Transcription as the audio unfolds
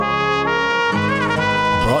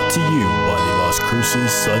to you by the Las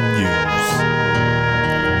Cruces Sun News.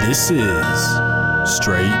 This is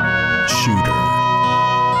Straight Shooter.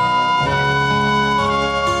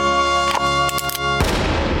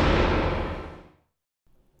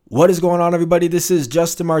 What is going on, everybody? This is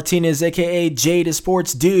Justin Martinez, aka Jay the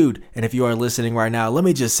Sports Dude. And if you are listening right now, let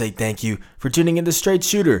me just say thank you for tuning in to Straight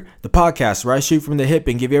Shooter, the podcast where I shoot from the hip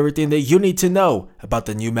and give you everything that you need to know about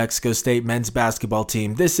the New Mexico State men's basketball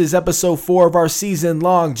team. This is episode 4 of our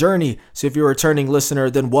season-long journey. So if you're a returning listener,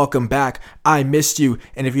 then welcome back. I missed you.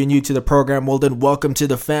 And if you're new to the program, well then welcome to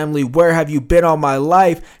the family. Where have you been all my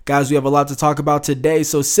life? Guys, we have a lot to talk about today,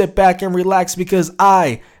 so sit back and relax because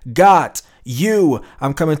I got you.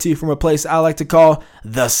 I'm coming to you from a place I like to call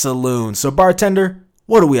the saloon. So bartender,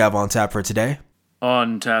 what do we have on tap for today?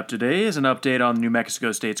 On tap today is an update on New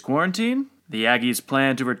Mexico State's quarantine, the Aggies'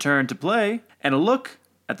 plan to return to play, and a look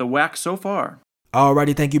at the WAC so far.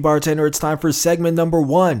 Alrighty, thank you, bartender. It's time for segment number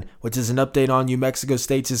 1, which is an update on New Mexico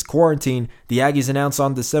State's quarantine. The Aggies announced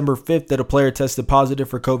on December 5th that a player tested positive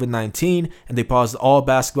for COVID-19, and they paused all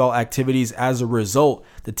basketball activities as a result.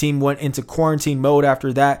 The team went into quarantine mode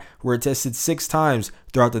after that, where it tested 6 times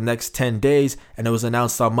throughout the next 10 days, and it was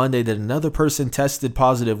announced on Monday that another person tested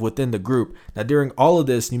positive within the group. Now, during all of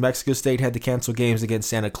this, New Mexico State had to cancel games against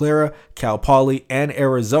Santa Clara, Cal Poly, and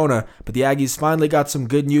Arizona, but the Aggies finally got some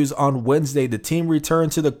good news on Wednesday. The team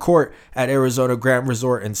returned to the court at Arizona Grant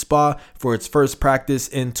Resort and Spa for its first practice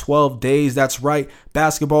in 12 days. That's right,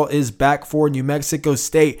 basketball is back for New Mexico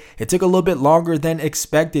State. It took a little bit longer than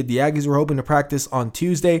expected. The Aggies were hoping to practice on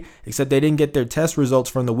Tuesday, except they didn't get their test results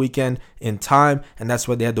from the weekend in time, and that's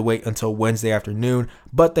why they had to wait until Wednesday afternoon.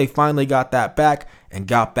 But they finally got that back and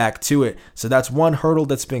got back to it. So that's one hurdle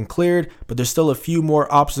that's been cleared, but there's still a few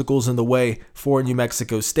more obstacles in the way for New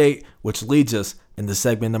Mexico State, which leads us into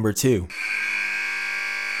segment number 2.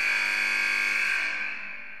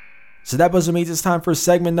 So that means it's time for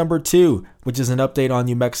segment number 2, which is an update on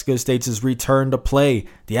New Mexico State's return to play.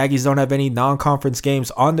 The Aggies don't have any non-conference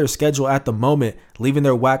games on their schedule at the moment, leaving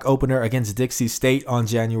their WAC opener against Dixie State on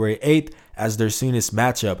January 8th as their soonest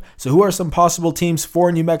matchup. So who are some possible teams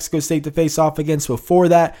for New Mexico State to face off against before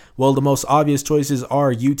that? Well, the most obvious choices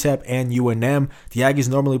are UTEP and UNM. The Aggies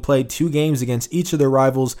normally play 2 games against each of their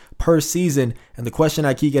rivals per season, and the question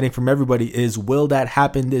I keep getting from everybody is, will that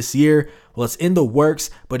happen this year? Well, it's in the works,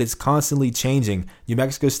 but it's constantly changing. New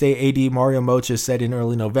Mexico State AD Mario Mocha said in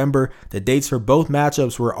early November the dates for both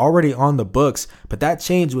matchups were already on the books, but that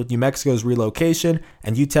changed with New Mexico's relocation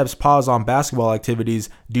and UTEP's pause on basketball activities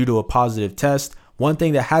due to a positive test. One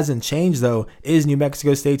thing that hasn't changed, though, is New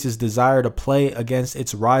Mexico State's desire to play against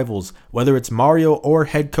its rivals. Whether it's Mario or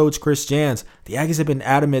head coach Chris Jans, the Aggies have been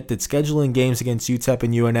adamant that scheduling games against UTEP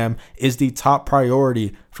and UNM is the top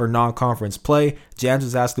priority for non-conference play. Jans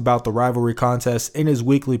was asked about the rivalry contest in his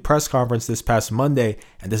weekly press conference this past Monday,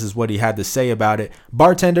 and this is what he had to say about it.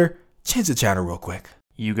 Bartender, change the channel real quick.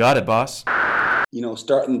 You got it, boss. You know,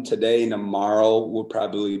 starting today and tomorrow, we'll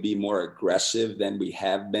probably be more aggressive than we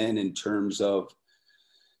have been in terms of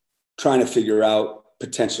trying to figure out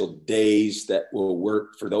potential days that will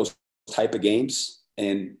work for those type of games.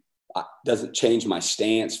 And it doesn't change my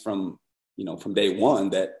stance from day one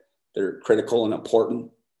that they're critical and important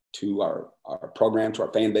to our program, to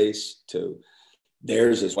our fan base, to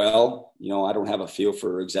theirs as well. You know, I don't have a feel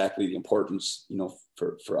for exactly the importance,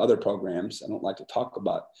 for other programs. I don't like to talk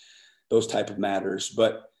about those type of matters,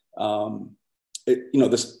 but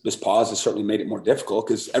this pause has certainly made it more difficult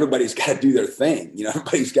because everybody's got to do their thing.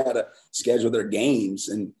 Everybody's got to schedule their games,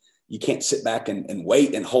 and you can't sit back and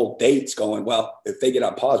wait and hold dates going, well, if they get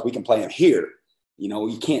on pause, we can play them here.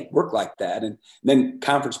 You can't work like that. And then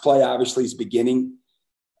conference play obviously is beginning.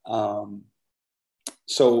 So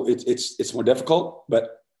it's more difficult, but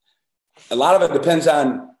a lot of it depends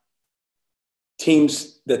on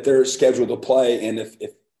teams that they're scheduled to play. And if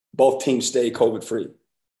both teams stay COVID free,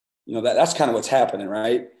 that's kind of what's happening,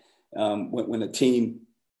 right? When a team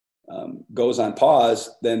goes on pause,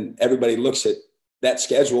 then everybody looks at that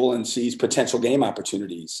schedule and sees potential game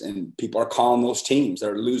opportunities, and people are calling those teams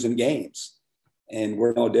that are losing games, and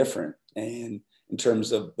we're no different. And in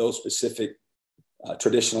terms of those specific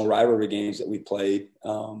traditional rivalry games that we played,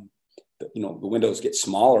 the windows get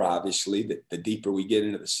smaller, obviously, the deeper we get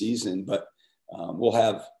into the season, but we'll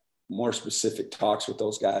have more specific talks with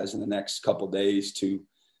those guys in the next couple of days to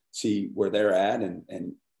see where they're at,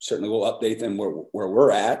 and certainly we'll update them where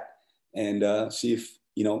we're at and see if,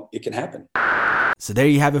 it can happen. So there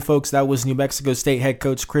you have it, folks. That was New Mexico State head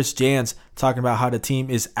coach Chris Jans talking about how the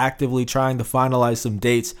team is actively trying to finalize some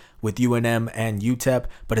dates with UNM and UTEP.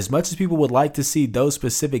 But as much as people would like to see those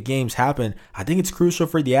specific games happen, I think it's crucial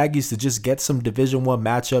for the Aggies to just get some Division I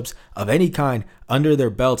matchups of any kind under their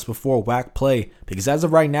belts before WAC play, because as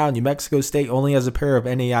of right now, New Mexico State only has a pair of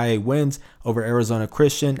NAIA wins over Arizona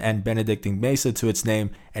Christian and Benedictine Mesa to its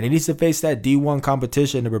name, and it needs to face that D1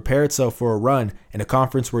 competition to prepare itself for a run in a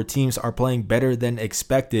conference where teams are playing better than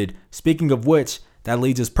expected. Speaking of which, that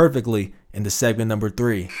leads us perfectly into segment number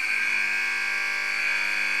 3.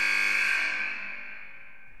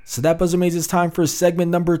 So that buzzer means it's time for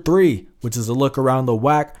segment number 3, which is a look around the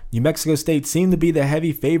WAC. New Mexico State seemed to be the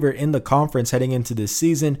heavy favorite in the conference heading into this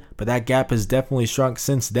season, but that gap has definitely shrunk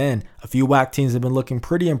since then. A few WAC teams have been looking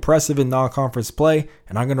pretty impressive in non-conference play,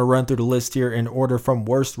 and I'm going to run through the list here in order from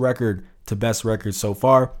worst record to best record so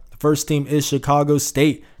far. The first team is Chicago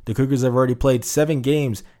State. The Cougars have already played 7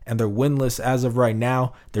 games and they're winless as of right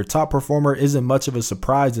now. Their top performer isn't much of a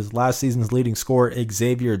surprise as last season's leading scorer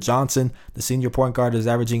Xavier Johnson, the senior point guard, is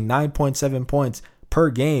averaging 9.7 points per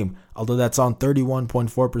game, although that's on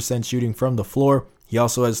 31.4% shooting from the floor. He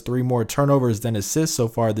also has 3 more turnovers than assists so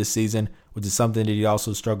far this season, which is something that he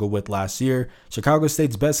also struggled with last year. Chicago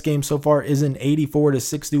State's best game so far is an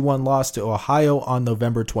 84-61 loss to Ohio on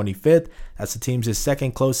November 25th. That's the team's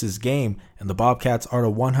second closest game, and the Bobcats are the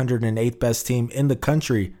 108th best team in the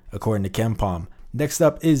country, according to KenPom. Next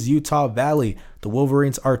up is Utah Valley. The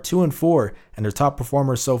Wolverines are 2-4, and their top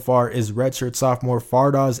performer so far is redshirt sophomore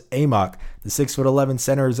Fardaws Amok. The 6'11"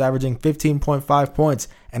 center is averaging 15.5 points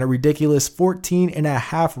and a ridiculous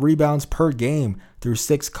 14.5 rebounds per game through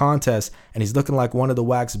 6 contests, and he's looking like one of the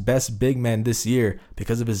WAC's best big men this year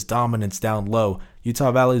because of his dominance down low.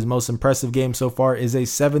 Utah Valley's most impressive game so far is a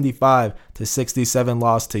 75-67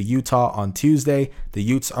 loss to Utah on Tuesday. The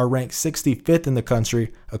Utes are ranked 65th in the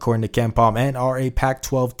country, according to KenPom, and are a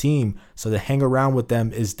Pac-12 team, so to hang around with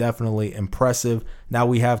them is definitely impressive. Now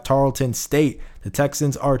we have Tarleton State. The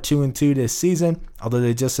Texans are 2-2 this season, although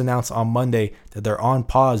they just announced on Monday that they're on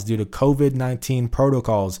pause due to COVID-19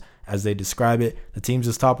 protocols. As they describe it, the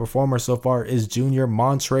team's top performer so far is junior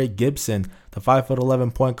Montre Gibson. The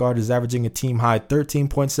 5'11" point guard is averaging a team-high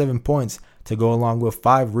 13.7 points to go along with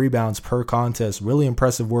 5 rebounds per contest. Really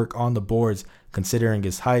impressive work on the boards considering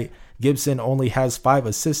his height. Gibson only has 5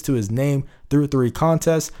 assists to his name through 3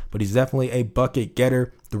 contests, but he's definitely a bucket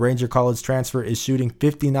getter. The Ranger College transfer is shooting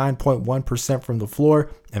 59.1% from the floor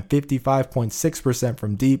and 55.6%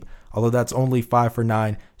 from deep, although that's only 5 for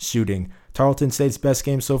 9 shooting. Tarleton State's best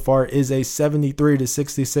game so far is a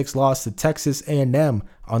 73-66 loss to Texas A&M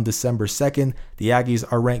on December 2nd. The Aggies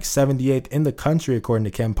are ranked 78th in the country according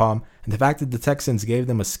to KenPom, and the fact that the Texans gave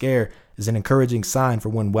them a scare is an encouraging sign for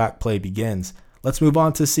when WAC play begins. Let's move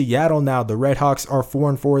on to Seattle now. The Redhawks are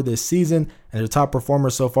 4-4 this season, and their top performer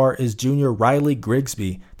so far is junior Riley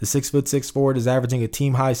Grigsby. The 6'6" forward is averaging a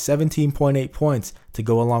team-high 17.8 points to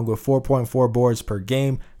go along with 4.4 boards per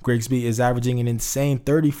game. Grigsby is averaging an insane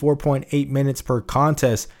 34.8 minutes per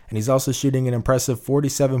contest, and he's also shooting an impressive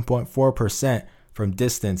 47.4% from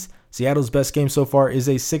distance. Seattle's best game so far is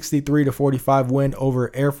a 63-45 win over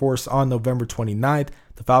Air Force on November 29th.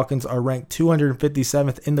 The Falcons are ranked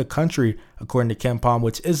 257th in the country, according to KenPom,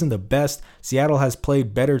 which isn't the best. Seattle has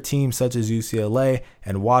played better teams such as UCLA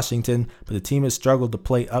and Washington, but the team has struggled to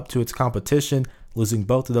play up to its competition, losing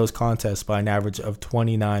both of those contests by an average of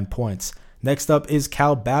 29 points. Next up is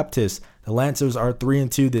Cal Baptist. The Lancers are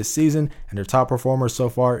 3-2 this season, and their top performer so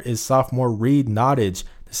far is sophomore Reed Nottage.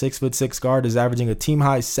 The 6'6" guard is averaging a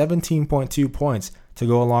team-high 17.2 points to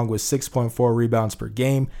go along with 6.4 rebounds per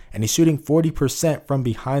game, and he's shooting 40% from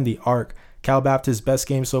behind the arc. Cal Baptist's best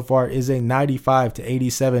game so far is a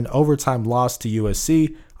 95-87 overtime loss to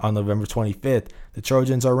USC on November 25th. The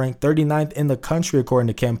Trojans are ranked 39th in the country according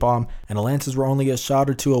to KenPom, and the Lancers were only a shot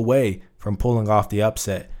or 2 away from pulling off the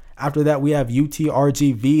upset. After that, we have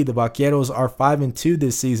UTRGV. The Vaqueros are 5-2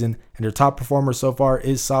 this season, and their top performer so far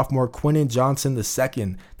is sophomore Quinnen Johnson II.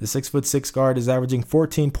 The 6'6" guard is averaging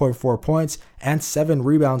 14.4 points and 7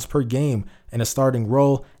 rebounds per game in a starting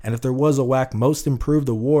role, and if there was a WAC Most Improved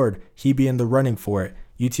award, he'd be in the running for it.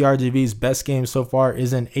 UTRGV's best game so far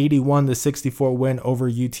is an 81-64 win over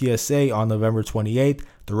UTSA on November 28th.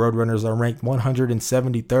 The Roadrunners are ranked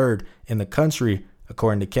 173rd in the country,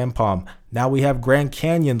 according to KenPom. Now we have Grand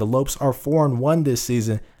Canyon. The Lopes are 4-1 this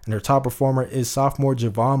season, and their top performer is sophomore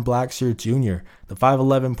Javon Blackshear Jr. The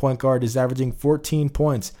 5'11" point guard is averaging 14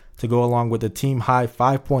 points to go along with a team-high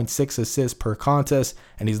 5.6 assists per contest,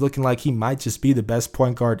 and he's looking like he might just be the best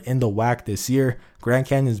point guard in the WAC this year. Grand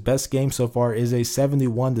Canyon's best game so far is a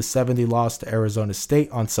 71-70 loss to Arizona State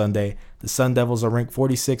on Sunday. The Sun Devils are ranked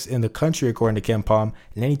 46th in the country according to KenPom,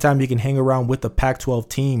 and anytime you can hang around with the Pac-12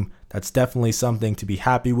 team That's definitely something to be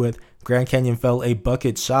happy with. Grand Canyon fell a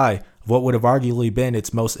bucket shy of what would have arguably been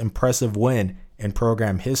its most impressive win in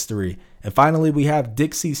program history. And finally, we have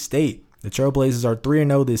Dixie State. The Trailblazers are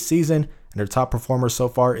 3-0 this season, and their top performer so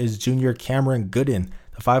far is junior Cameron Gooden.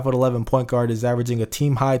 The 5'11" point guard is averaging a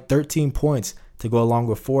team-high 13 points to go along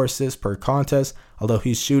with 4 assists per contest, although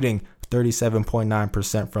he's shooting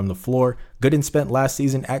 37.9% from the floor. Gooden spent last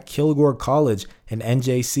season at Kilgore College, an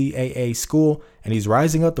NJCAA school, and he's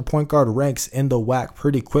rising up the point guard ranks in the WAC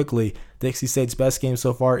pretty quickly. Dixie State's best game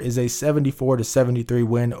so far is a 74-73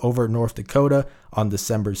 win over North Dakota on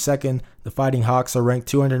December 2nd. The Fighting Hawks are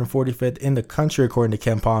ranked 245th in the country according to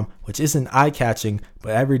KenPom, which isn't eye-catching,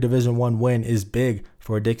 but every Division I win is big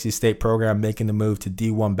for a Dixie State program making the move to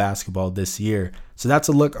D1 basketball this year. So that's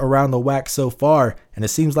a look around the WAC so far, and it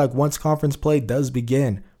seems like once conference play does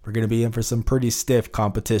begin, we're going to be in for some pretty stiff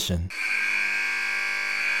competition.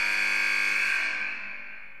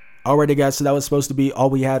 Alrighty guys, so that was supposed to be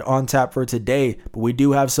all we had on tap for today, but we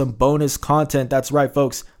do have some bonus content. That's right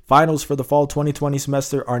folks, finals for the fall 2020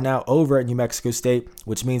 semester are now over at New Mexico State,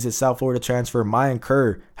 which means that South Florida transfer Mayan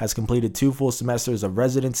Kerr has completed 2 full semesters of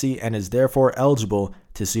residency and is therefore eligible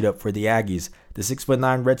to suit up for the Aggies. The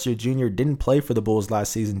 6'9" redshirt junior didn't play for the Bulls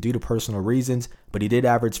last season due to personal reasons, but he did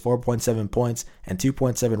average 4.7 points and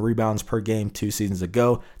 2.7 rebounds per game 2 seasons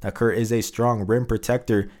ago. Now Kerr is a strong rim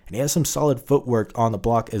protector, and he has some solid footwork on the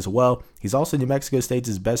block as well. He's also New Mexico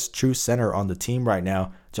State's best true center on the team right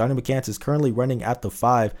now. Johnny McCants is currently running at the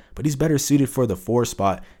 5, but he's better suited for the 4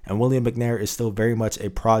 spot, and William McNair is still very much a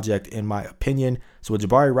project in my opinion. So with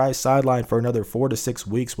Jabari Rice sidelined for another 4 to 6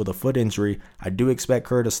 weeks with a foot injury, I do expect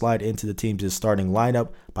Kerr to slide into the team's starting lineup.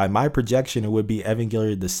 By my projection, it would be Evan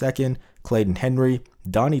Gilliard II, Clayton Henry,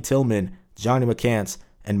 Donnie Tillman, Johnny McCants,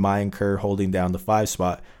 and Mayan Kerr holding down the 5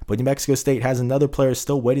 spot. But New Mexico State has another player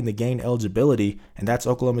still waiting to gain eligibility, and that's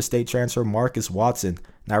Oklahoma State transfer Marcus Watson.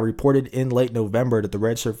 Now reported in late November that the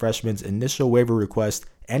redshirt freshman's initial waiver request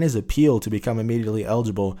and his appeal to become immediately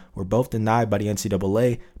eligible were both denied by the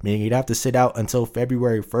NCAA, meaning he'd have to sit out until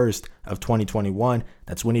February 1st of 2021.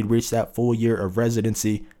 That's when he'd reach that full year of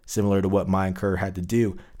residency, similar to what Mayan Kerr had to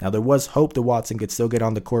do. Now there was hope that Watson could still get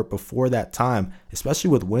on the court before that time,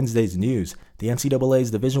 especially with Wednesday's news. The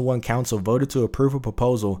NCAA's Division I Council voted to approve a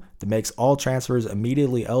proposal that makes all transfers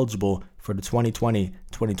immediately eligible for the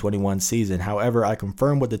 2020-2021 season. However, I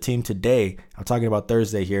confirmed with the team today, I'm talking about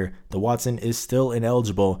Thursday here, that Watson is still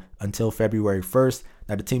ineligible until February 1st.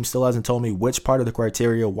 Now, the team still hasn't told me which part of the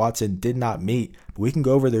criteria Watson did not meet, but we can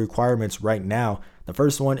go over the requirements right now. The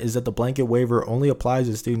first one is that the blanket waiver only applies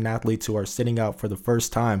to student athletes who are sitting out for the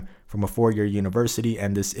first time from a 4-year university,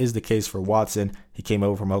 and this is the case for Watson. He came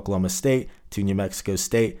over from Oklahoma State to New Mexico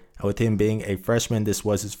State, and with him being a freshman, this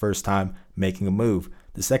was his first time making a move.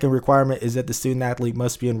 The second requirement is that the student athlete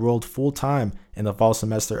must be enrolled full-time in the fall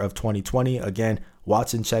semester of 2020. Again,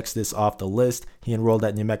 Watson checks this off the list. He enrolled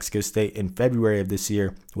at New Mexico State in February of this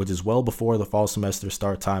year, which is well before the fall semester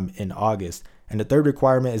start time in August. And the third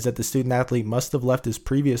requirement is that the student athlete must have left his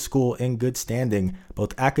previous school in good standing,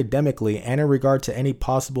 both academically and in regard to any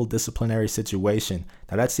possible disciplinary situation.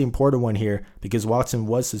 Now that's the important one here, because Watson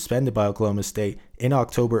was suspended by Oklahoma State in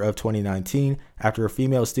October of 2019 after a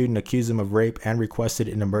female student accused him of rape and requested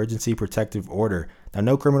an emergency protective order. Now,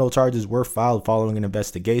 no criminal charges were filed following an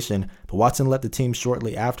investigation, but Watson left the team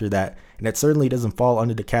shortly after that, and it certainly doesn't fall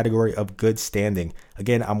under the category of good standing.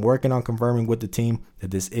 Again, I'm working on confirming with the team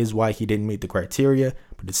that this is why he didn't meet the criteria,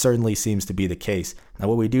 but it certainly seems to be the case. Now,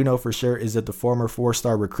 what we do know for sure is that the former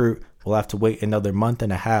 4-star recruit will have to wait another month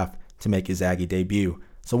and a half to make his Aggie debut.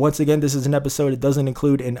 So once again, this is an episode. It doesn't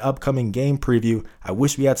include an upcoming game preview. I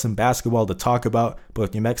wish we had some basketball to talk about, but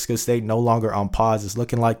with New Mexico State no longer on pause, it's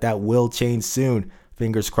looking like that will change soon.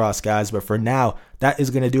 Fingers crossed, guys. But for now, that is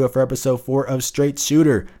going to do it for episode 4 of Straight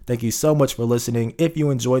Shooter. Thank you so much for listening. If you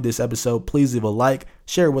enjoyed this episode, please leave a like,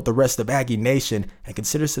 share it with the rest of Aggie Nation, and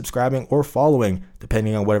consider subscribing or following,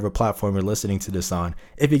 depending on whatever platform you're listening to this on.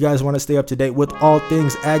 If you guys want to stay up to date with all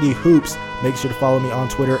things Aggie Hoops, make sure to follow me on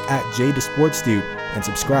Twitter at JTheSportsDude and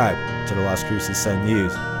subscribe to the Las Cruces Sun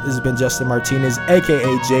News. This has been Justin Martinez, aka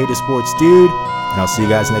JTheSportsDude, and I'll see you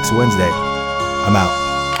guys next Wednesday. I'm out.